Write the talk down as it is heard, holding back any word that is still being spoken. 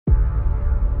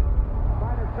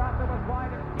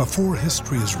Before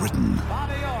history is written,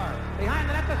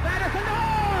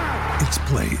 it's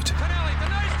played.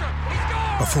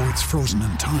 Before it's frozen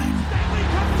in time,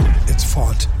 it's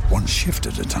fought one shift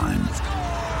at a time.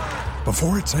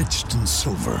 Before it's etched in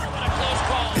silver,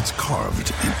 it's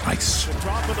carved in ice.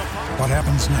 What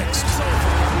happens next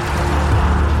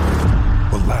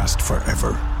will last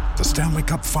forever. The Stanley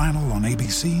Cup Final on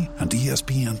ABC and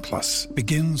ESPN Plus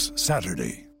begins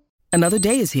Saturday. Another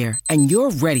day is here, and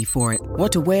you're ready for it.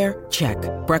 What to wear? Check.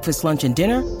 Breakfast, lunch, and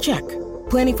dinner? Check.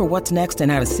 Planning for what's next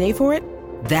and how to save for it?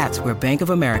 That's where Bank of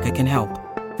America can help.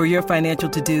 For your financial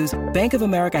to-dos, Bank of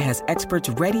America has experts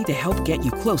ready to help get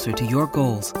you closer to your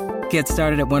goals. Get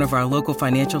started at one of our local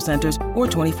financial centers or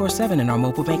 24/7 in our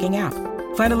mobile banking app.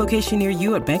 Find a location near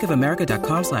you at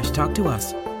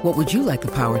bankofamerica.com/talktous. What would you like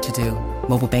the power to do?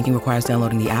 Mobile banking requires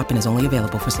downloading the app and is only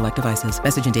available for select devices.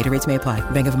 Message and data rates may apply.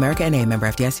 Bank of America N.A., member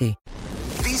FDIC.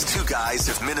 These two guys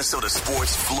have Minnesota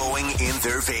sports flowing in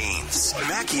their veins.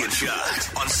 Mackie and Judd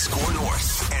on Score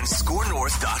North and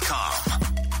ScoreNorth.com.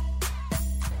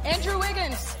 Andrew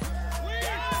Wiggins.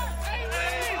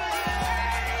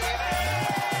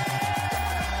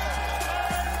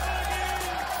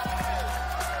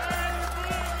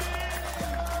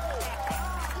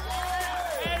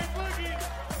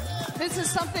 This is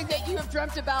something that you have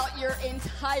dreamt about your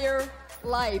entire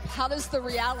life. How does the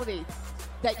reality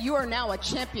that you are now a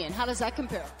champion, how does that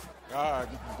compare?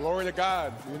 Glory to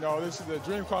God. You know, this is a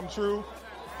dream come true.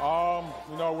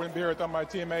 Wouldn't be here without my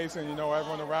teammates and,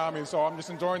 everyone around me. So I'm just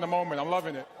enjoying the moment. I'm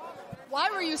loving it. Why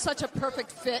were you such a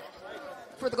perfect fit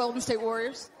for the Golden State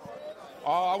Warriors?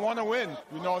 I want to win.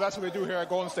 That's what they do here at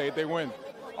Golden State. They win.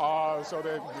 So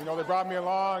they brought me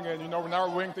along and, now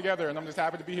we're winning together and I'm just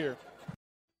happy to be here.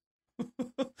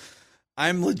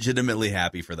 I'm legitimately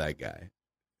happy for that guy.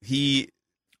 He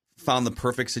found the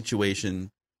perfect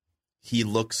situation. He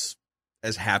looks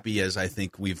as happy as I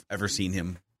think we've ever seen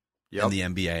him in the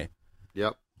NBA.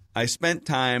 Yep. I spent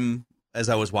time as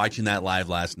I was watching that live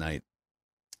last night,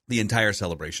 the entire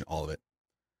celebration, all of it,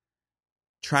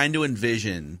 trying to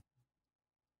envision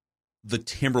the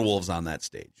Timberwolves on that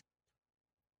stage.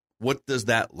 What does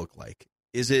that look like?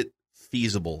 Is it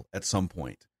feasible at some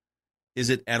point? Is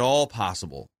it at all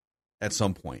possible at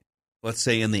some point? Let's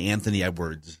say in the Anthony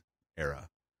Edwards era.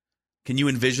 Can you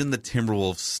envision the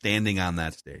Timberwolves standing on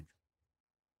that stage?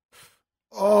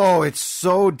 Oh, it's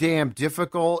so damn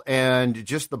difficult. And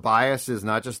just the bias is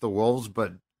not just the Wolves,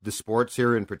 but the sports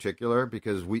here in particular,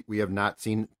 because we have not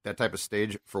seen that type of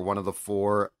stage for one of the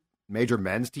four major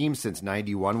men's teams since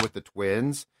 91 with the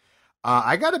Twins.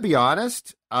 I got to be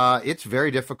honest, it's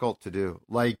very difficult to do.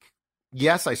 Like,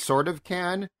 yes, I sort of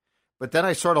can. But then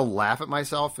I sort of laugh at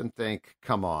myself and think,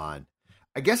 come on.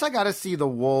 I guess I got to see the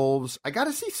Wolves. I got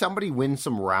to see somebody win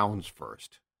some rounds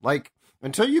first. Like,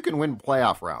 until you can win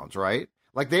playoff rounds, right?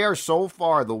 Like, they are so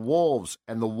far, the Wolves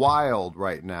and the Wild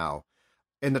right now,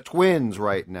 and the Twins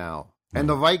right now, and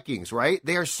the Vikings, right?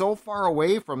 They are so far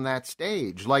away from that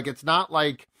stage. Like, it's not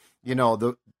like,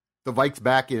 the Vikes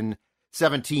back in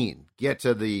 17 get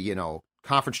to the,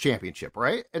 conference championship,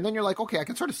 right? And then you're like, okay, I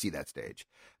can sort of see that stage.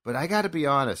 But I got to be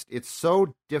honest, it's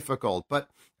so difficult. But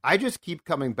I just keep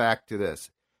coming back to this.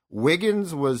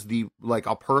 Wiggins was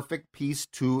a perfect piece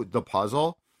to the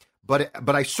puzzle, but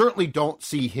I certainly don't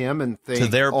see him and think to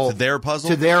their puzzle?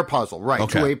 To their puzzle, right?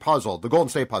 Okay. To a puzzle, the Golden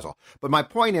State puzzle. But my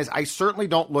point is, I certainly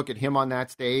don't look at him on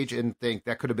that stage and think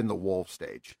that could have been the Wolves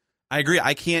stage. I agree.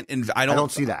 I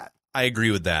don't see that. I agree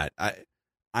with that. I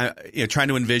trying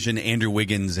to envision Andrew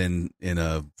Wiggins in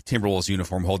a Timberwolves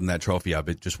uniform holding that trophy up,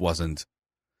 it just wasn't.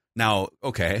 Now,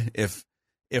 okay, if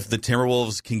the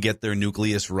Timberwolves can get their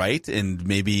nucleus right and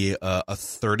maybe a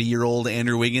 30-year-old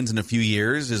Andrew Wiggins in a few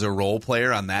years is a role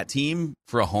player on that team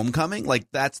for a homecoming, like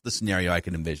that's the scenario I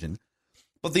can envision.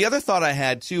 But the other thought I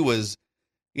had too was,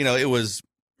 it was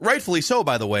rightfully so,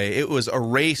 by the way, it was a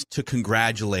race to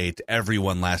congratulate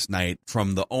everyone last night,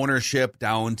 from the ownership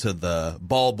down to the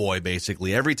ball boy,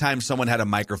 basically. Every time someone had a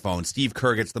microphone, Steve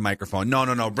Kerr gets the microphone.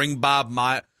 No, bring Bob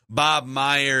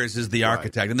Myers is the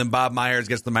architect. Right. And then Bob Myers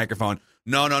gets the microphone.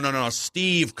 No,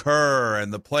 Steve Kerr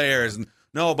and the players.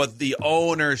 No, but the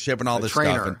ownership and all this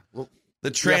stuff. And the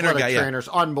trainer guy. Trainer's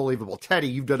unbelievable. Teddy,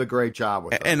 you've done a great job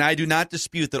with it. And I do not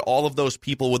dispute that all of those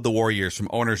people with the Warriors, from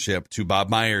ownership to Bob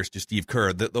Myers to Steve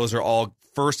Kerr, those are all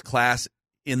first class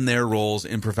in their roles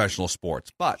in professional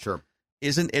sports. But sure.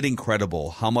 Isn't it incredible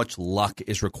how much luck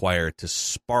is required to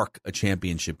spark a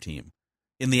championship team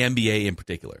in the NBA in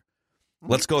particular?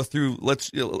 Let's go through,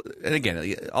 and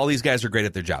again, all these guys are great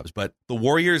at their jobs, but the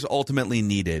Warriors ultimately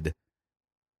needed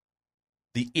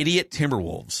the idiot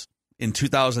Timberwolves in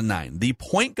 2009, the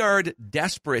point guard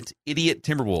desperate idiot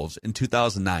Timberwolves in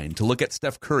 2009 to look at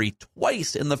Steph Curry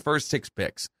twice in the first 6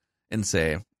 picks and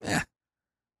say,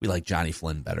 we like Johnny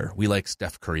Flynn better. We like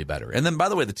Steph Curry better. And then, by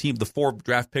the way, the 4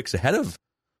 draft picks ahead of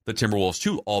the Timberwolves,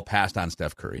 too, all passed on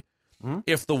Steph Curry.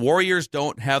 If the Warriors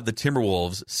don't have the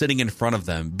Timberwolves sitting in front of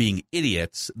them being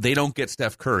idiots, they don't get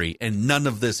Steph Curry, and none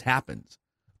of this happens.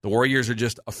 The Warriors are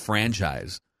just a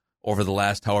franchise over the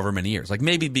last however many years. Like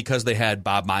maybe because they had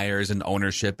Bob Myers and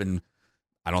ownership, and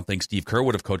I don't think Steve Kerr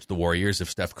would have coached the Warriors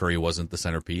if Steph Curry wasn't the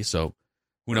centerpiece, so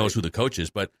who knows who the coach is.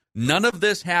 But none of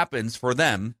this happens for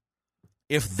them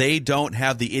if they don't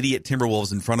have the idiot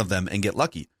Timberwolves in front of them and get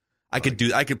lucky. I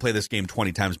could play this game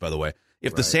 20 times, by the way.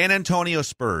 If the San Antonio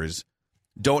Spurs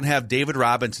don't have David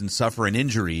Robinson suffer an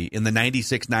injury in the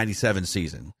 96-97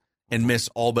 season and miss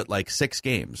all but like 6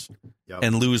 games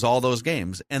and lose all those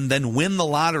games and then win the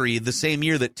lottery the same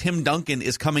year that Tim Duncan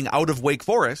is coming out of Wake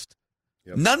Forest,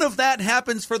 none of that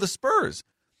happens for the Spurs.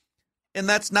 And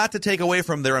that's not to take away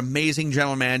from their amazing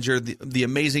general manager, the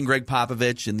amazing Greg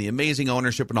Popovich and the amazing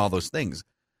ownership and all those things.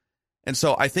 And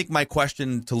so I think my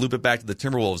question to loop it back to the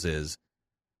Timberwolves is,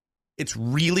 it's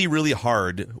really, really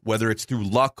hard, whether it's through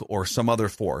luck or some other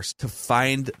force, to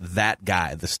find that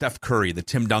guy, the Steph Curry, the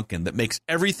Tim Duncan, that makes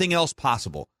everything else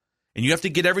possible. And you have to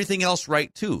get everything else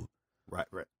right, too. Right,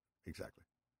 exactly.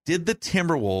 Did the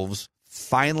Timberwolves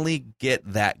finally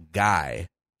get that guy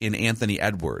in Anthony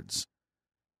Edwards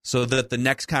so that the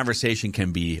next conversation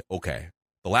can be, okay,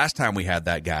 the last time we had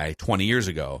that guy 20 years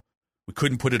ago, we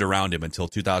couldn't put it around him until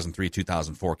 2003,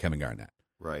 2004, Kevin Garnett.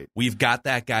 Right. We've got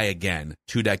that guy again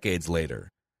 2 decades later.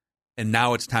 And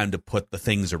now it's time to put the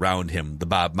things around him, the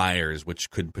Bob Myers, which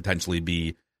could potentially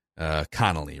be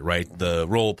Connolly, right? The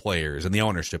role players and the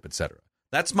ownership, et cetera.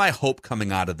 That's my hope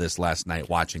coming out of this last night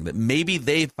watching, that maybe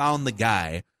they found the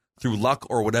guy through luck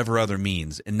or whatever other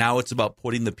means, and now it's about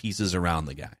putting the pieces around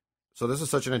the guy. So this is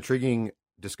such an intriguing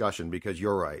discussion because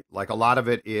you're right. Like a lot of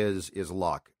it is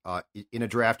luck. In a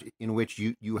draft in which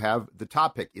you have the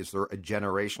top pick, is there a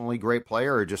generationally great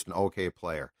player or just an okay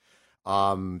player?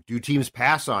 Do teams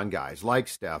pass on guys like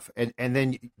Steph and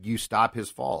then you stop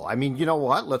his fall? I mean, you know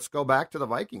what? Let's go back to the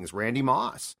Vikings. Randy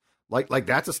Moss. Like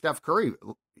that's a Steph Curry.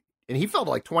 And he fell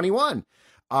to like 21.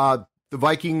 The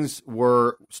Vikings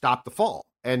stopped the fall.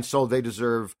 And so they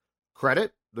deserve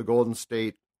credit. The Golden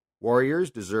State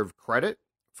Warriors deserve credit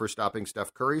for stopping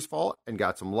Steph Curry's fall and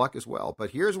got some luck as well.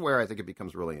 But here's where I think it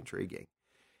becomes really intriguing.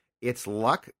 It's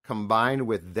luck combined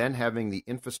with then having the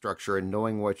infrastructure and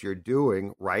knowing what you're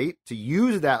doing, right? To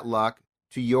use that luck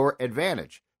to your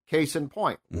advantage. Case in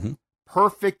point.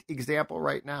 Perfect example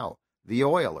right now. The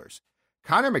Oilers.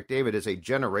 Connor McDavid is a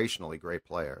generationally great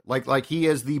player. Like he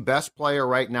is the best player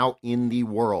right now in the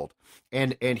world.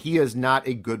 And he is not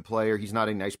a good player. He's not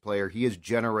a nice player. He is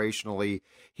generationally,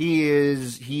 he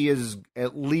is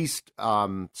at least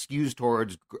skews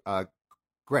towards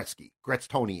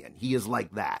Gretztonian. He is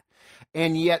like that.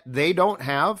 And yet they don't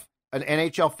have an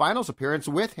NHL Finals appearance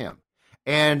with him.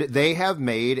 And they have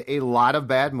made a lot of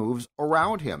bad moves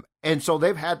around him. And so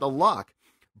they've had the luck.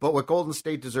 But what Golden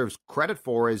State deserves credit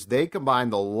for is they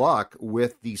combine the luck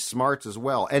with the smarts as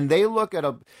well. And they look at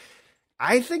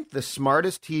I think the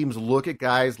smartest teams look at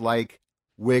guys like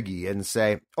Wiggy and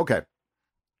say, okay,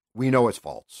 we know his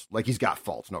faults. Like he's got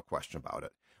faults, no question about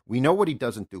it. We know what he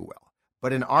doesn't do well.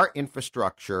 But in our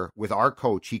infrastructure, with our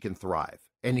coach, he can thrive.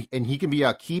 And he can be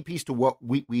a key piece to what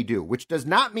we do, which does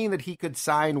not mean that he could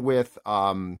sign with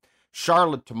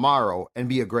Charlotte tomorrow and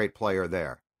be a great player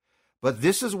there. But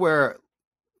this is where,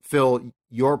 Phil,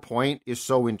 your point is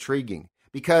so intriguing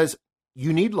because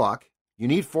you need luck, you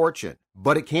need fortune,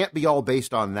 but it can't be all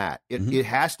based on that. It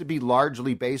has to be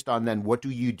largely based on then what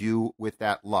do you do with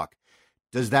that luck?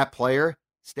 Does that player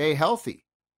stay healthy?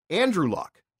 Andrew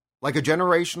Luck, like a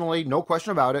generationally, no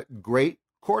question about it, great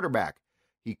quarterback.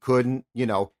 He couldn't,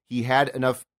 he had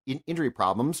enough injury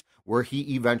problems where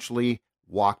he eventually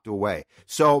walked away.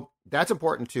 So that's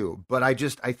important too. But I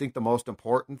think the most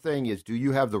important thing is, do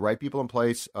you have the right people in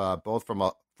place, both from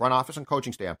a front office and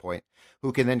coaching standpoint,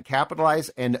 who can then capitalize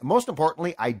and most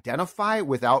importantly, identify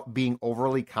without being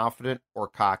overly confident or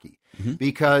cocky?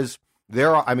 Because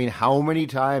how many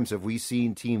times have we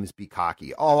seen teams be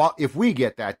cocky? Oh, if we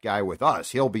get that guy with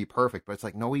us, he'll be perfect. But it's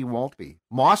like, no, he won't be.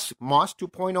 Moss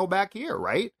 2.0 back here,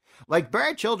 right? Like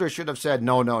Brad Childress should have said,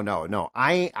 no.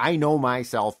 I know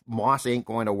myself. Moss ain't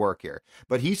going to work here.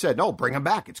 But he said, no, bring him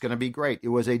back. It's going to be great. It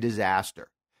was a disaster.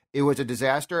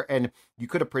 And you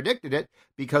could have predicted it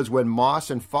because when Moss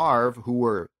and Favre, who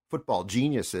were football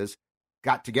geniuses,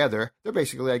 got together, they're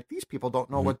basically like, these people don't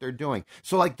know what they're doing.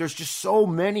 So like, there's just so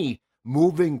many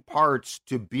moving parts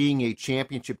to being a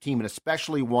championship team, and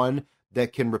especially one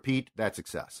that can repeat that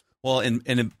success. Well,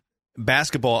 in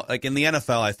basketball, like in the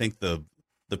NFL, I think the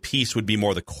piece would be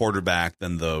more the quarterback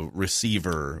than the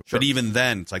receiver. Sure. But even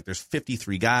then, it's like there's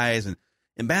 53 guys. And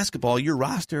in basketball, your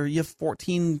roster, you have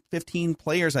 14, 15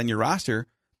 players on your roster.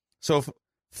 So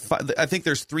I think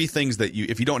there's three things that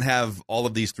if you don't have all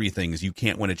of these three things, you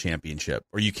can't win a championship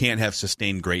or you can't have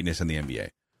sustained greatness in the NBA.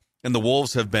 And the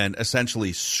Wolves have been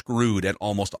essentially screwed at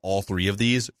almost all three of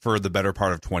these for the better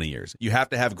part of 20 years. You have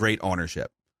to have great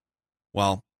ownership.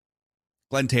 Well,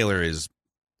 Glenn Taylor is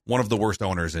one of the worst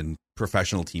owners in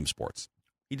professional team sports.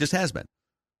 He just has been.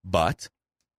 But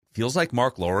feels like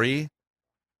Mark Lowry,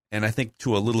 and I think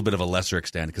to a little bit of a lesser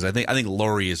extent, because I think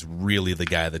Lowry is really the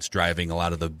guy that's driving a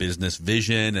lot of the business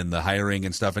vision and the hiring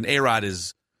and stuff. And A-Rod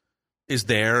is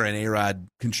there, and A-Rod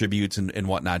contributes and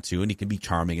whatnot too, and he can be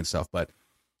charming and stuff. But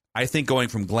I think going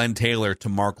from Glenn Taylor to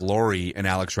Mark Lowry and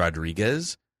Alex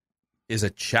Rodriguez is a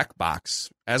checkbox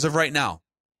as of right now.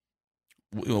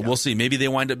 We'll see. Maybe they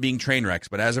wind up being train wrecks,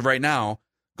 but as of right now,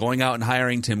 going out and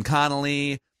hiring Tim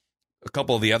Connolly, a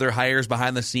couple of the other hires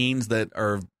behind the scenes that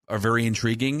are very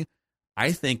intriguing,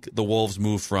 I think the Wolves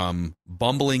move from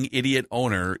bumbling idiot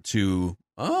owner to,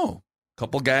 a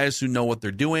couple guys who know what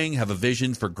they're doing, have a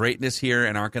vision for greatness here,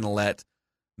 and aren't going to let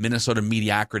Minnesota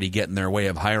mediocrity get in their way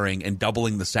of hiring and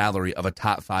doubling the salary of a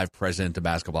top 5 president of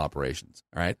basketball operations.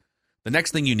 All right. The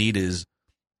next thing you need is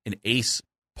an ace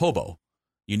Pobo.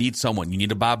 You need someone. You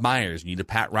need a Bob Myers. You need a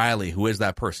Pat Riley. Who is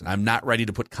that person? I'm not ready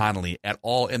to put Connolly at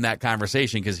all in that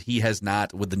conversation because he has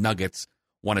not, with the Nuggets,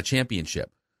 won a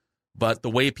championship. But the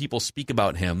way people speak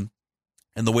about him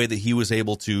and the way that he was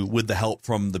able to, with the help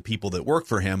from the people that work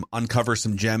for him, uncover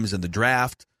some gems in the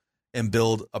draft and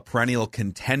build a perennial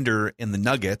contender in the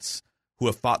Nuggets who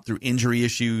have fought through injury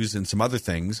issues and some other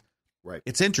things. Right.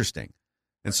 It's interesting.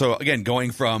 And so, again,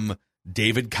 going from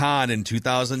David Kahn in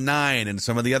 2009 and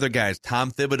some of the other guys,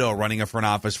 Tom Thibodeau running a front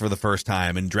office for the first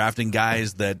time and drafting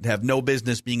guys that have no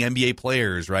business being NBA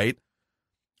players, right?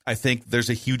 I think there's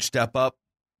a huge step up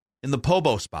in the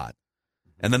Pobo spot.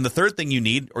 And then the third thing you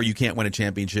need, or you can't win a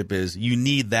championship, is you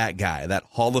need that guy, that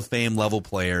Hall of Fame level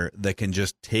player that can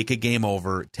just take a game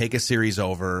over, take a series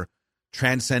over,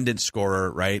 transcendent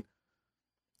scorer, right?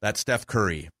 That Steph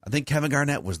Curry. I think Kevin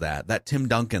Garnett was that Tim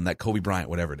Duncan, that Kobe Bryant,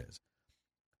 whatever it is.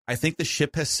 I think the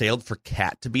ship has sailed for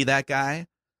Cat to be that guy,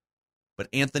 but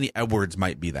Anthony Edwards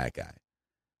might be that guy.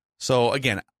 So,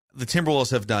 again, the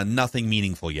Timberwolves have done nothing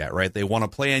meaningful yet, right? They won a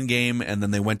play-in game, and then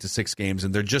they went to 6 games,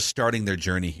 and they're just starting their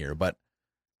journey here. But,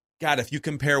 God, if you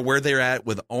compare where they're at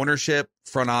with ownership,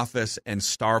 front office, and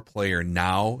star player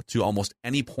now to almost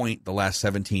any point the last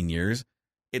 17 years,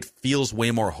 it feels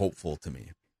way more hopeful to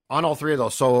me. On all three of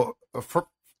those. So,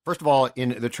 first of all,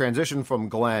 in the transition from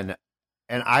Glenn,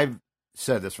 and I've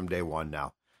said this from day one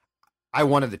now, I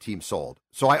wanted the team sold.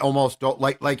 So I almost don't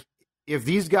like if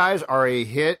these guys are a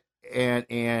hit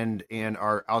and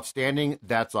are outstanding,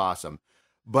 that's awesome.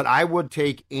 But I would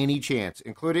take any chance,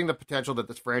 including the potential that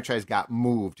this franchise got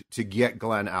moved to get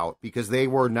Glenn out, because they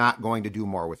were not going to do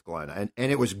more with Glenn, and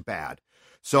it was bad.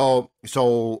 So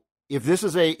if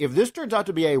this turns out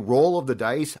to be a roll of the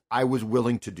dice, I was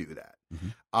willing to do that.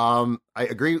 Mm-hmm. I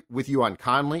agree with you on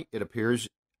Conley. It appears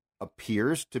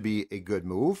to be a good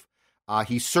move.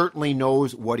 He certainly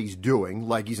knows what he's doing.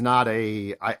 Like, he's not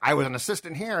I was an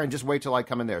assistant here and just wait till I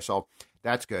come in there. So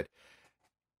that's good.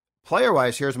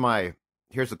 Player-wise, here's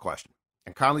the question.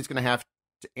 And Conley's going to have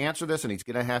to answer this, and he's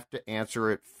going to have to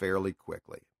answer it fairly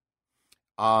quickly.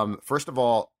 First of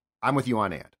all, I'm with you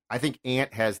on Ant. I think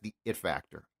Ant has the it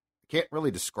factor. I can't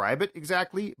really describe it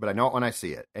exactly, but I know it when I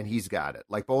see it, and he's got it.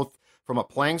 Like, both from a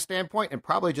playing standpoint and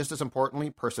probably just as importantly,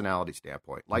 personality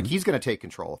standpoint. Like, he's going to take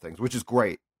control of things, which is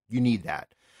great. You need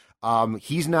that.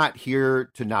 He's not here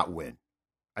to not win.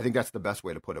 I think that's the best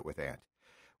way to put it with Ant.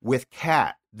 With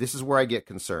Cat, this is where I get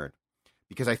concerned,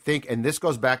 because I think, and this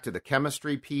goes back to the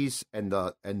chemistry piece and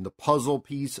the puzzle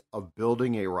piece of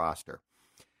building a roster.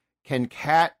 Can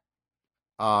Cat,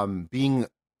 being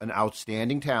an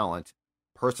outstanding talent,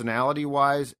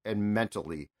 personality-wise and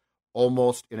mentally,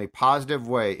 almost in a positive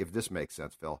way, if this makes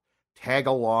sense, Phil, tag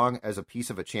along as a piece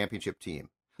of a championship team?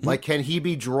 Mm-hmm. Like, can he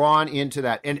be drawn into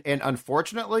that? And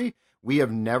unfortunately, we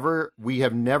have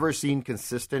never seen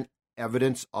consistent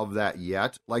evidence of that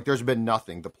yet. Like, there's been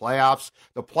nothing. The playoffs,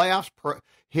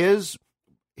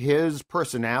 his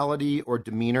personality or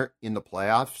demeanor in the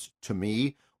playoffs, to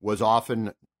me, was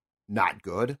often not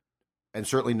good, and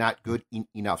certainly not good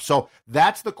enough. So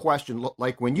that's the question.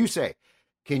 Like, when you say,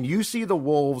 can you see the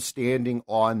Wolves standing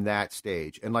on that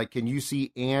stage? And, like, can you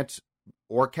see Ant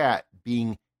or Cat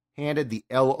being handed the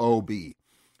LOB?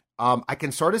 I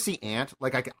can sort of see Ant.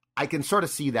 Like I can sort of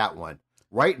see that one.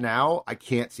 Right now, I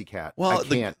can't see Cat. Well, I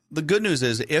can't. The good news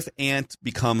is if Ant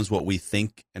becomes what we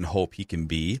think and hope he can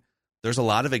be, there's a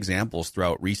lot of examples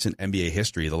throughout recent NBA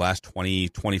history, the last 20,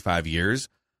 25 years,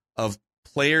 of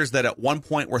players that at one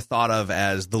point were thought of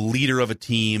as the leader of a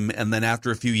team, and then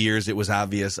after a few years, it was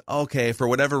obvious, okay, for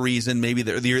whatever reason, maybe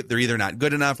they're either not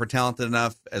good enough or talented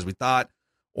enough as we thought,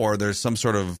 or there's some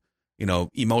sort of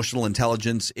emotional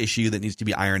intelligence issue that needs to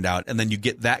be ironed out. And then you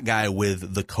get that guy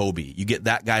with the Kobe. You get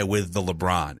that guy with the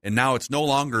LeBron. And now it's no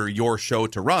longer your show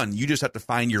to run. You just have to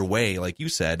find your way, like you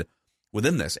said,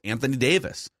 within this. Anthony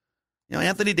Davis.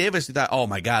 Anthony Davis, you thought, oh,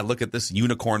 my God, look at this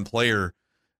unicorn player,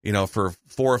 for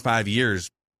 4 or 5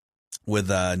 years with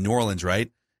New Orleans,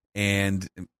 right? And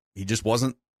he just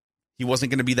wasn't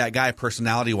going to be that guy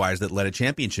personality-wise that led a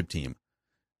championship team.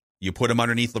 You put him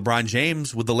underneath LeBron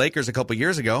James with the Lakers a couple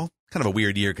years ago. Kind of a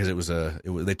weird year because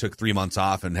they took 3 months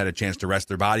off and had a chance to rest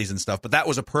their bodies and stuff. But that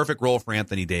was a perfect role for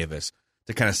Anthony Davis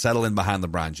to kind of settle in behind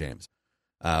LeBron James.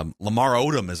 Lamar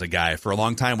Odom is a guy for a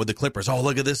long time with the Clippers. Oh,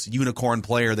 look at this unicorn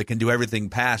player that can do everything: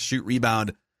 pass, shoot,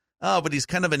 rebound. Oh, but he's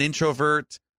kind of an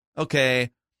introvert. Okay.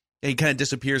 He kind of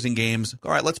disappears in games.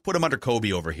 All right, let's put him under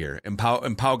Kobe over here. And Pau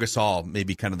Gasol,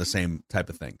 maybe kind of the same type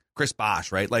of thing. Chris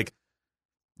Bosh, right? Like,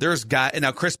 there's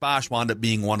now Chris Bosh wound up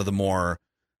being one of the more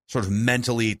sort of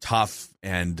mentally tough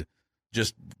and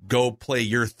just go play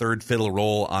your third fiddle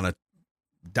role on a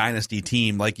dynasty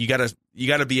team. Like, you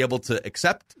gotta be able to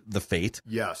accept the fate.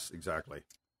 Yes, exactly.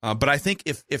 But I think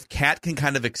if Cat can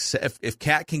kind of accept, if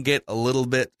Cat can get a little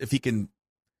bit, if he can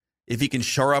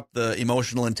shore up the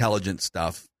emotional intelligence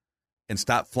stuff and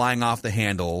stop flying off the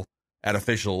handle at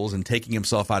officials and taking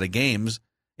himself out of games.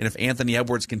 And if Anthony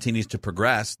Edwards continues to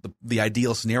progress, the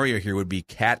ideal scenario here would be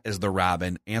Cat as the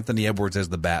Robin, Anthony Edwards as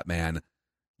the Batman.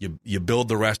 You build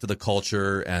the rest of the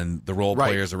culture and the role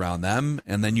players around them,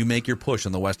 and then you make your push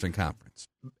in the Western Conference.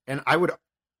 And I would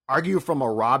argue from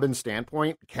a Robin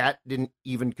standpoint, Cat didn't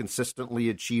even consistently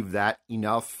achieve that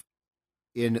enough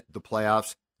in the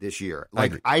playoffs this year.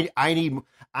 Like I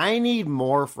need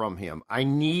more from him. I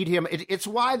need him. It's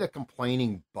why the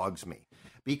complaining bugs me.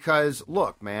 Because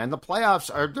look, man, the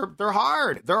playoffs they're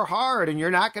hard. They're hard, and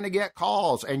you're not going to get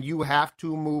calls, and you have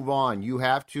to move on. You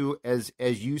have to, as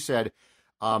you said,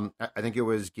 I think it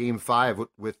was Game 5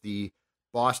 with the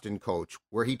Boston coach,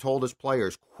 where he told his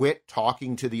players, quit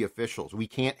talking to the officials. We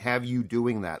can't have you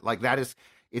doing that. Like,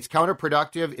 it's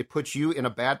counterproductive. It puts you in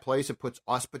a bad place. It puts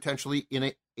us potentially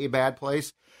in a bad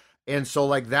place. And so,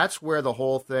 like, that's where the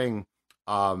whole thing,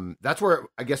 that's where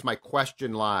I guess my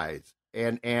question lies.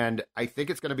 And I think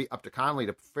it's going to be up to Conley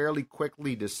to fairly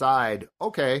quickly decide,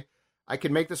 okay, I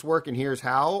can make this work and here's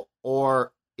how,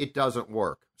 or it doesn't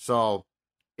work. So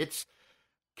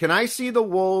can I see the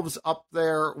Wolves up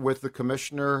there with the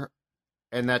commissioner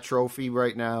and that trophy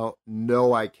right now?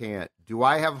 No, I can't. Do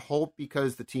I have hope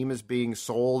because the team is being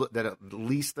sold that at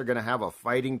least they're going to have a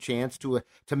fighting chance to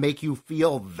make you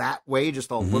feel that way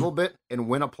just a little bit and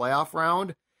win a playoff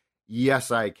round?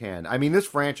 Yes, I can. I mean, this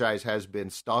franchise has been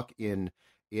stuck in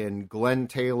Glenn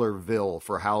Taylorville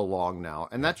for how long now?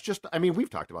 And that's just, I mean, we've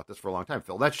talked about this for a long time,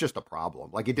 Phil. That's just a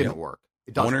problem. Like, it didn't work.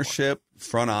 It doesn't Ownership, work.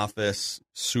 Front office,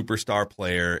 superstar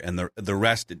player, and the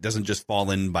rest, it doesn't just fall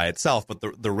in by itself, but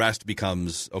the rest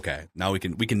becomes, okay, now we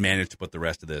can manage to put the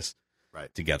rest of this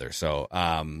together. So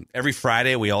every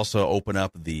Friday, we also open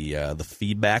up the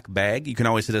feedback bag. You can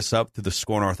always hit us up through the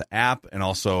Score North app, and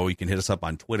also you can hit us up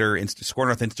on Twitter, Score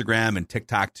North Instagram, and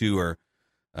TikTok too, or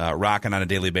rocking on a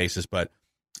daily basis. But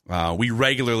we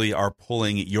regularly are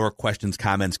pulling your questions,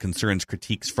 comments, concerns,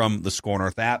 critiques from the Score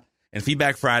North app. And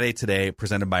Feedback Friday today,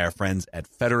 presented by our friends at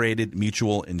Federated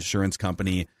Mutual Insurance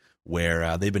Company,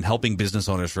 where they've been helping business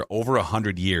owners for over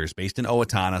 100 years, based in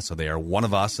Owatonna. So they are one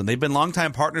of us, and they've been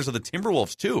longtime partners of the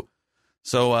Timberwolves too.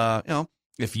 So,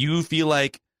 if you feel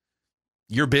like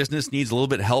your business needs a little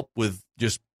bit of help with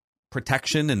just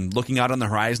protection and looking out on the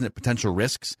horizon at potential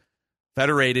risks,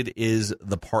 Federated is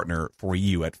the partner for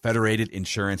you at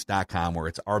federatedinsurance.com, where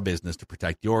it's our business to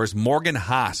protect yours. Morgan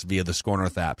Haas via the Score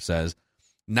North app says,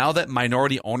 now that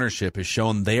minority ownership has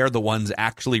shown they are the ones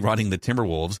actually running the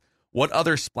Timberwolves, what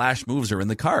other splash moves are in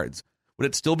the cards? Would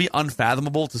it still be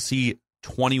unfathomable to see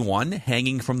 21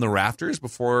 hanging from the rafters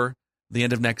before the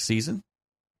end of next season?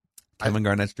 Kevin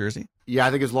Garnett's jersey? Yeah,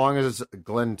 I think as long as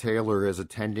Glenn Taylor is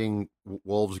attending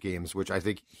Wolves games, which I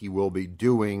think he will be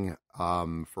doing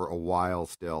for a while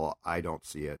still, I don't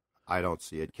see it.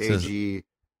 KG,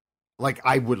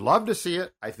 I would love to see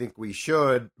it. I think we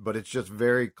should, but it's just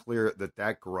very clear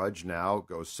that grudge now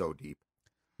goes so deep.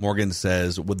 Morgan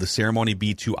says, would the ceremony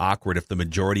be too awkward if the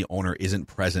majority owner isn't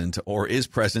present or is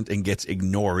present and gets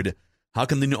ignored? How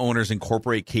can the new owners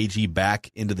incorporate KG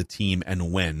back into the team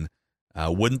and win?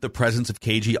 Wouldn't the presence of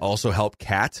KG also help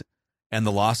Cat and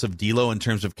the loss of D'Lo in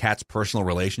terms of Cat's personal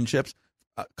relationships?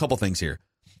 A couple things here.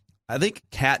 I think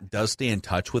Cat does stay in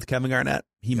touch with Kevin Garnett.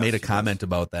 He made a comment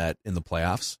about that in the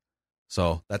playoffs,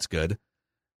 so that's good.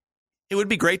 It would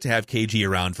be great to have KG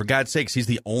around. For God's sakes, he's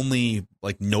the only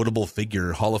notable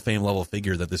figure, Hall of Fame level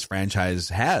figure that this franchise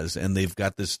has, and they've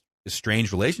got this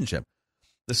strange relationship.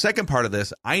 The second part of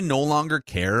this, I no longer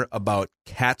care about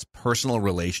Cat's personal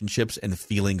relationships and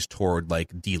feelings toward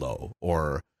D'Lo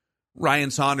or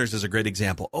Ryan Saunders is a great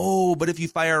example. Oh, but if you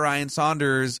fire Ryan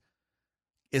Saunders,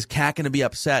 is Cat going to be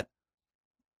upset?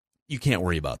 You can't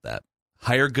worry about that.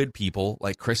 Hire good people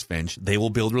like Chris Finch. They will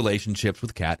build relationships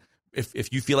with Cat.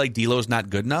 If you feel like D'Lo's not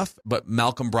good enough, but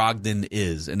Malcolm Brogdon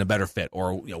is in a better fit,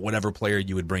 or whatever player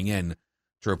you would bring in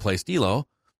to replace D'Lo,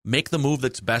 make the move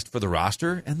that's best for the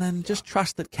roster, and then just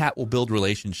trust that Cat will build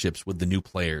relationships with the new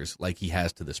players like he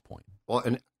has to this point. Well,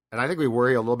 and I think we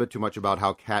worry a little bit too much about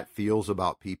how Cat feels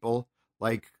about people.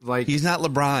 Like he's not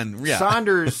LeBron. Yeah.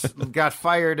 Saunders got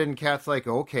fired, and Cat's like,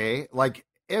 okay.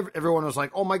 Everyone was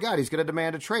like, oh my God, he's going to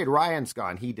demand a trade. Ryan's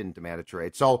gone. He didn't demand a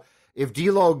trade. So if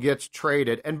D'Lo gets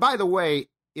traded, and by the way,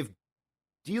 if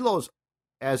D'Lo's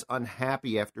as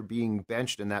unhappy after being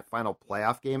benched in that final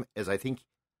playoff game as I think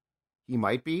he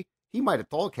might be, he might have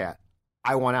told Cat,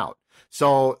 I want out.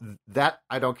 So that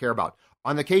I don't care about.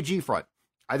 On the KG front,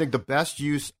 I think the best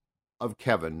use of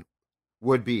Kevin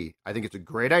would be, I think it's a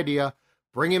great idea,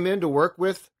 bring him in to work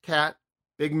with Cat,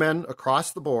 big men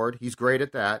across the board. He's great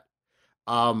at that.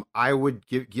 I would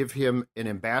give him an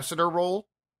ambassador role,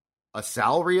 a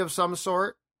salary of some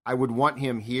sort. I would want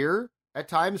him here at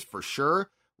times for sure.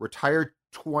 Retired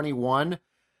 21.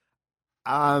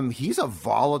 He's a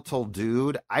volatile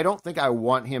dude. I don't think I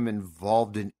want him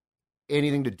involved in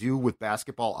anything to do with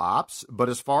basketball ops, but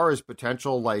as far as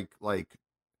potential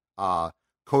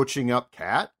coaching up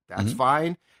Cat, that's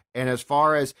fine. And as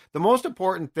far as the most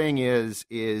important thing is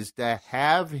to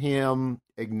have him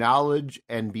acknowledge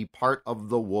and be part of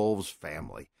the Wolves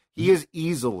family. He is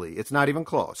easily, it's not even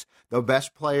close, the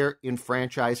best player in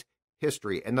franchise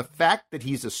history. And the fact that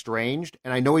he's estranged,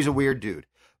 and I know he's a weird dude,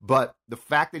 but the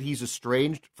fact that he's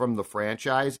estranged from the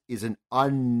franchise is an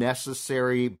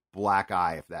unnecessary black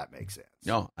eye, if that makes sense.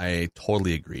 No, I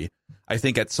totally agree. I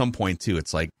think at some point, too,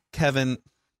 it's like, Kevin,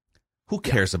 who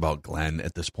cares about Glenn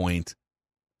at this point?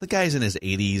 The guy's in his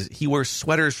 80s. He wears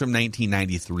sweaters from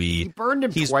 1993. He burned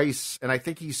him twice, and I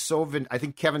think I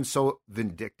think Kevin's so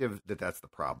vindictive that that's the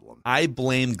problem. I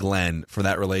blame Glenn for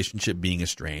that relationship being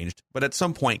estranged, but at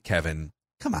some point, Kevin,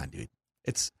 come on, dude.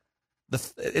 It's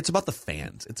about the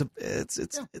fans.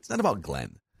 It's not about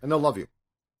Glenn. And they'll love you.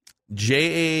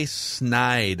 J.A.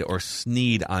 Sneed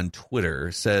on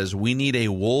Twitter says, we need a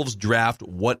Wolves draft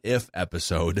what if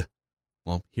episode.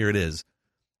 Well, here it is.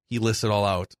 He lists it all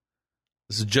out.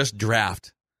 This is just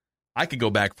draft. I could go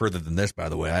back further than this, by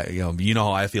the way. You know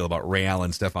how I feel about Ray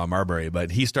Allen, Stephon Marbury,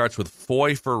 but he starts with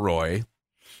Foy for Roy.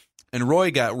 And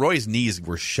Roy's knees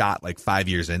were shot 5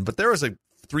 years in, but there was a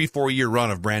 3-4 year run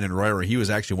of Brandon Roy where he was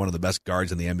actually one of the best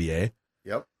guards in the NBA.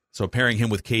 Yep. So pairing him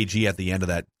with KG at the end of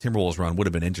that Timberwolves run would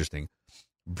have been interesting.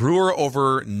 Brewer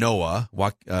over Noah,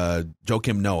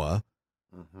 Joakim Noah,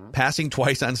 passing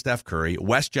twice on Steph Curry.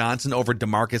 Wes Johnson over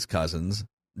DeMarcus Cousins.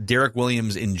 Derek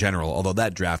Williams in general, although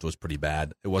that draft was pretty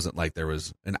bad. It wasn't like there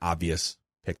was an obvious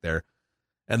pick there.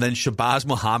 And then Shabazz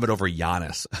Muhammad over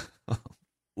Giannis.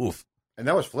 Oof. And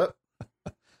that was flip.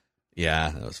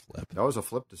 Yeah, that was flip. That was a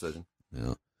flip decision.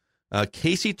 Yeah.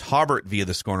 Casey Taubert via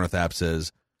the Score North app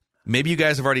says, maybe you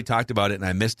guys have already talked about it and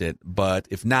I missed it, but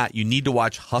if not, you need to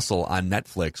watch Hustle on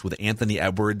Netflix with Anthony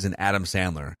Edwards and Adam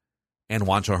Sandler and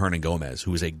Juancho Hernan-Gomez,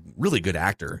 who is a really good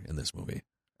actor in this movie.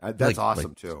 That's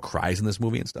awesome, too. Cries in this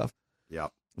movie and stuff. Yeah.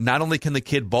 Not only can the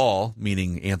kid ball,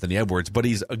 meaning Anthony Edwards, but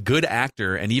he's a good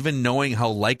actor, and even knowing how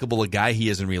likable a guy he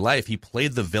is in real life, he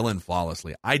played the villain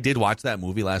flawlessly. I did watch that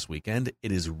movie last weekend.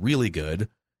 It is really good,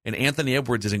 and Anthony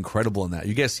Edwards is incredible in that.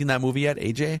 You guys seen that movie yet,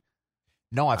 AJ?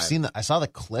 No, I saw the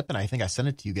clip, and I think I sent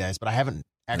it to you guys, but I haven't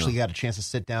actually got a chance to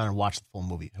sit down and watch the full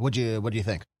movie. What do you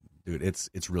think? Dude,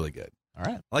 it's really good. All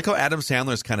right. I like how Adam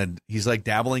Sandler's he's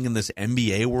dabbling in this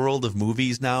NBA world of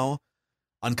movies now.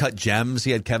 Uncut Gems,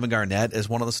 he had Kevin Garnett as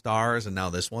one of the stars, and now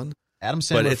this one. Adam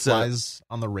Sandler flies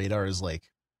on the radar as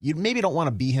you maybe don't want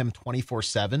to be him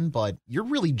 24/7, but you're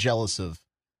really jealous of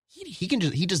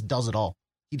he just does it all.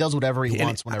 He does whatever he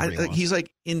wants whenever he wants. He's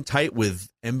in tight with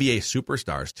NBA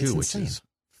superstars too, which is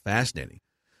fascinating.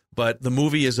 But the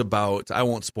movie is about, I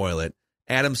won't spoil it,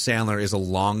 Adam Sandler is a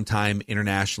longtime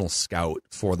international scout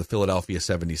for the Philadelphia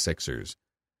 76ers.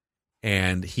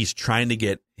 And he's trying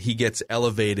to he gets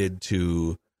elevated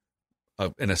to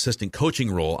an assistant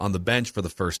coaching role on the bench for the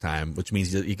first time, which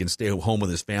means he can stay home with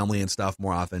his family and stuff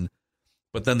more often.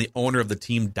 But then the owner of the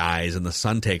team dies and the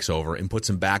son takes over and puts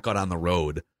him back out on the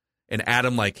road. And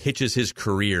Adam hitches his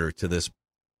career to this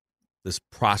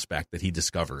prospect that he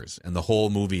discovers. And the whole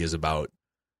movie is about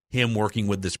him working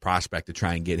with this prospect to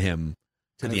try and get him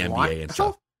to the NBA and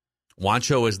stuff.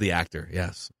 Juancho is the actor,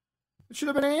 yes. It should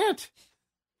have been Ant.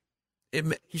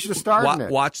 He should have starred in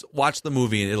it. Watch the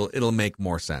movie and it'll make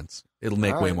more sense. It'll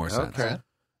make way more sense. Okay.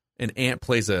 And Ant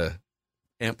plays a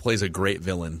great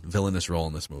villainous role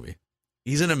in this movie.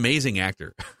 He's an amazing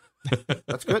actor.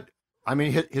 That's good. I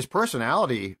mean, his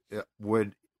personality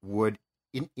would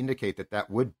indicate that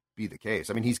would be the case.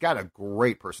 I mean, he's got a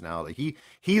great personality.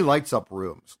 He lights up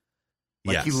rooms.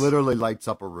 Yes. He literally lights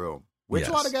up a room, which Yes.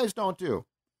 a lot of guys don't do.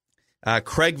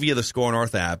 Craig via the Score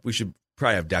North app. We should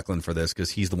probably have Declan for this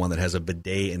because he's the one that has a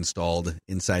bidet installed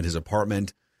inside his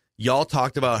apartment. Y'all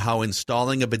talked about how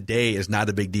installing a bidet is not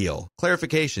a big deal.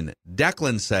 Clarification,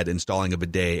 Declan said installing a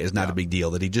bidet is not a big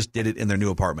deal, that he just did it in their new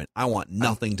apartment. I want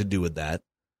nothing to do with that.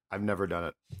 I've never done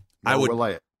it. I would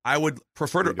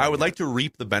Will like to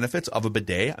reap the benefits of a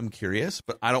bidet. I'm curious,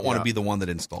 but I don't want to be the one that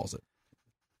installs it.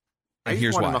 And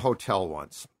here's one why. in a hotel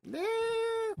once.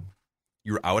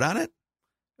 You were out on it?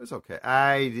 It was okay.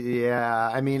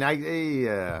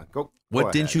 Go.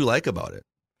 What didn't you like about it?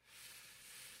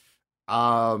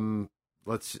 I'm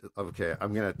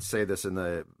gonna say this in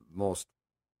the most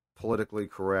politically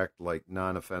correct,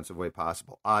 non-offensive way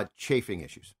possible. Chafing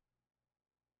issues.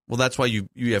 Well, that's why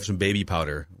you have some baby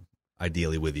powder,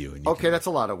 ideally, with you. And that's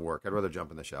a lot of work. I'd rather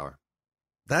jump in the shower.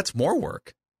 That's more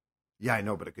work. Yeah, I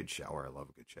know, but a good shower. I love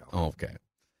a good shower. Oh, okay.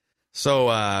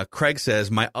 So Craig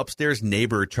says, my upstairs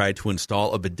neighbor tried to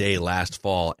install a bidet last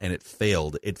fall, and it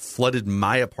failed. It flooded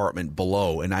my apartment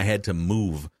below, and I had to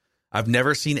move. I've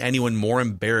never seen anyone more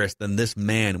embarrassed than this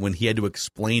man when he had to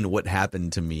explain what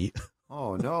happened to me.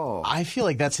 Oh, no. I feel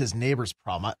like that's his neighbor's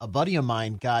problem. A buddy of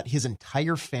mine got his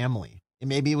entire family, and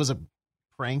maybe it was a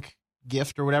prank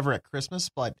gift or whatever at Christmas,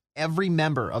 but every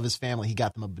member of his family, he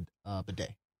got them a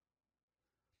bidet.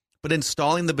 But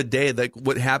installing the bidet,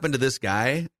 what happened to this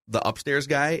guy, the upstairs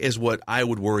guy, is what I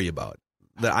would worry about.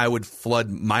 That I would flood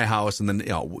my house, and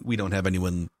then we don't have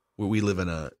anyone. We live in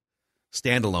a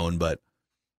standalone, but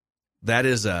that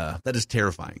is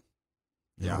terrifying.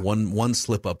 Yeah, one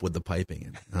slip up with the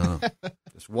piping.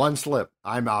 Just one slip,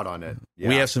 I'm out on it. Yeah.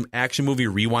 We have some action movie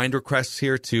rewind requests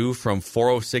here too from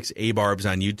 406 A-Barbs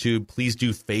on YouTube. Please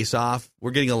do Face Off.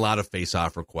 We're getting a lot of Face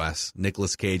Off requests.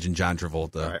 Nicolas Cage and John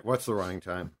Travolta. All right, what's the running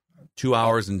time? 2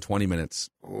 hours and 20 minutes.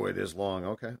 Oh, it is long.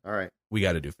 Okay, all right. We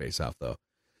got to do Face Off though.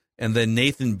 And then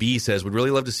Nathan B says, would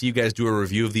really love to see you guys do a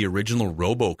review of the original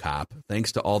RoboCop.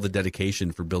 Thanks to all the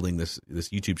dedication for building this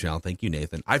YouTube channel. Thank you,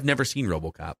 Nathan. I've never seen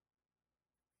RoboCop.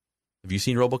 Have you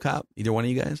seen RoboCop? Either one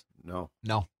of you guys? No.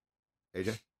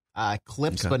 AJ?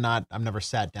 Clips, Okay. but I've never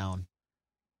sat down.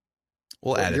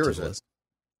 We'll What add it year to is the it? list.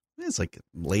 It's like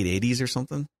late 80s or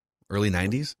something. Early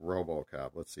 90s.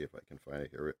 RoboCop. Let's see if I can find it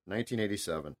here.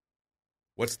 1987.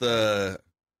 What's the...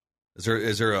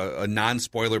 Is there a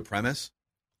non-spoiler premise?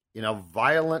 In a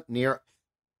violent near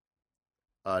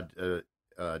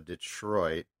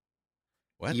Detroit,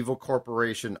 What? evil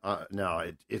corporation.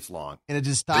 It's long. In a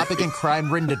dystopic and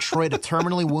crime-ridden Detroit, a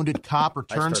terminally wounded cop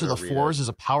returns to the started to read force it. as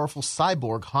a powerful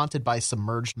cyborg haunted by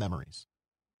submerged memories.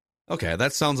 Okay,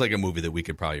 that sounds like a movie that we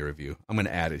could probably review. I'm going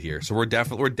to add it here. So we're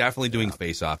definitely doing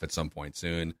Face Off at some point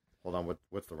soon. Hold on.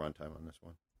 What's the runtime on this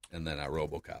one? And then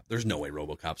RoboCop. There's no way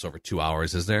RoboCop's over 2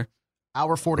 hours, is there?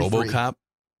 Hour 43. RoboCop?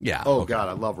 Yeah. Oh, okay. God,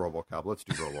 I love RoboCop. Let's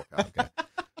do RoboCop. Okay.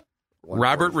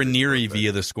 Robert 143, Ranieri perfect.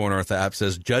 via the Score North app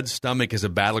says, Judd's stomach is a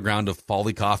battleground of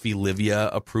Folly Coffee, Livia,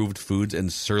 approved foods,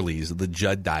 and Surly's. The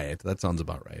Judd diet. That sounds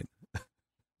about right.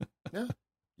 Yeah.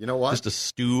 You know what? Just a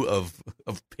stew of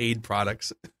paid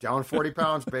products. Down 40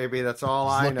 pounds, baby. That's all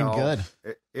It's I looking know.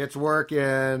 good. It's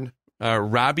working.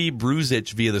 Robbie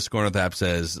Bruzich via the Score North app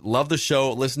says, love the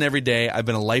show. Listen every day. I've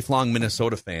been a lifelong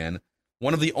Minnesota fan.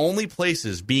 One of the only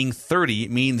places being 30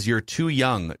 means you're too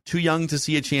young to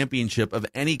see a championship of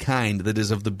any kind that is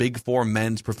of the big four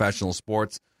men's professional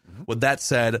sports. Mm-hmm. With that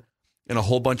said, and a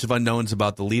whole bunch of unknowns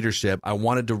about the leadership, I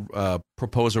wanted to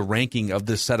propose a ranking of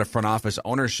this set of front office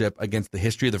ownership against the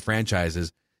history of the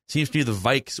franchises. Seems to be the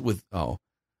Vikes with,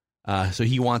 so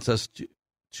he wants us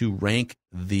to rank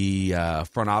the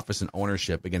front office and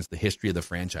ownership against the history of the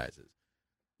franchises.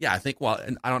 Yeah, I think,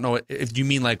 and I don't know if you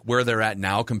mean like where they're at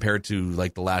now compared to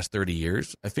like the last 30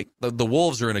 years. I think the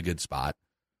Wolves are in a good spot.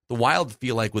 The Wild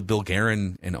feel like with Bill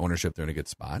Guerin in ownership, they're in a good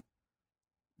spot.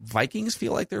 Vikings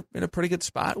feel like they're in a pretty good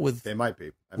spot with they might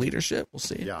be leadership. We'll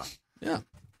see. Yeah.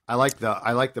 I like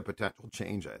the potential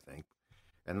change, I think.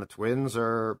 And the Twins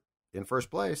are in first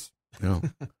place. No.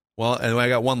 Well, and I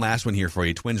got one last one here for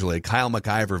you, Twins related. Kyle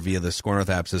McIver via the Score North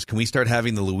app says, can we start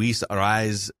having the Luis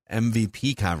Arraez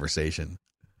MVP conversation?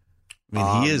 I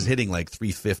mean, he is hitting like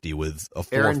 350 with a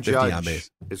 450 on base.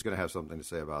 Is going to have something to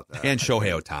say about that. And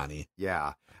Shohei Ohtani.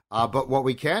 Yeah. But what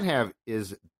we can have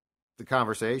is the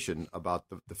conversation about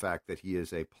the fact that he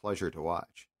is a pleasure to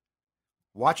watch.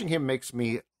 Watching him makes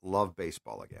me love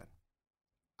baseball again.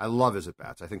 I love his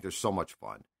at-bats. I think they're so much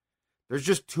fun. There's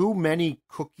just too many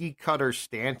cookie-cutter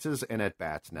stances and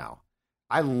at-bats now.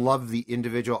 I love the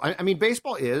individual. I mean,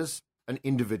 baseball is an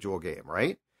individual game,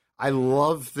 right? I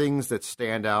love things that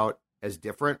stand out as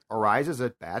different. Arraez's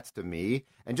at-bats to me,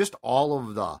 and just all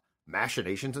of the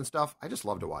machinations and stuff, I just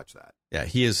love to watch that. Yeah,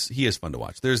 he is fun to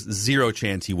watch. There's zero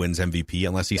chance he wins MVP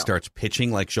unless he starts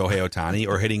pitching like Shohei Ohtani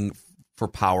or hitting for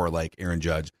power like Aaron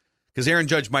Judge. Because Aaron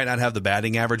Judge might not have the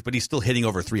batting average, but he's still hitting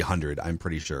over 300, I'm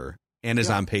pretty sure, and is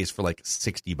on pace for like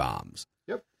 60 bombs.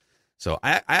 Yep. So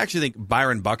I actually think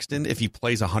Byron Buxton, if he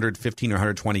plays 115 or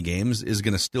 120 games, is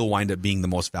going to still wind up being the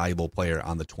most valuable player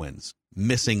on the Twins,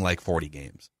 missing like 40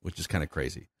 games, which is kind of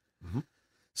crazy. Mm-hmm.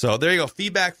 So there you go.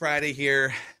 Feedback Friday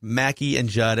here. Mackie and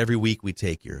Judd, every week we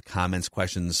take your comments,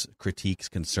 questions, critiques,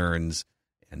 concerns,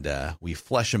 and we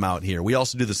flesh them out here. We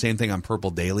also do the same thing on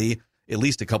Purple Daily, at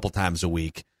least a couple times a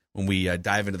week when we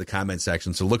dive into the comment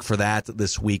section. So look for that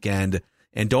this weekend.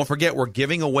 And don't forget, we're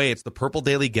giving away, it's the Purple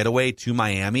Daily Getaway to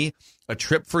Miami, a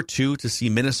trip for two to see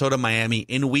Minnesota, Miami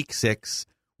in Week 6.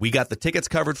 We got the tickets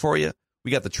covered for you.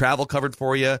 We got the travel covered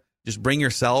for you. Just bring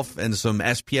yourself and some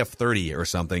SPF 30 or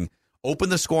something. Open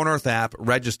the Score North app,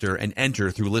 register, and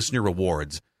enter through listener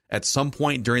rewards at some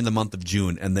point during the month of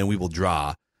June, and then we will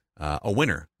draw a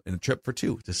winner in a trip for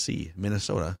two to see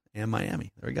Minnesota and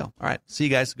Miami. There we go. All right. See you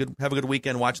guys. Have a good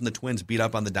weekend watching the Twins beat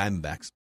up on the Diamondbacks.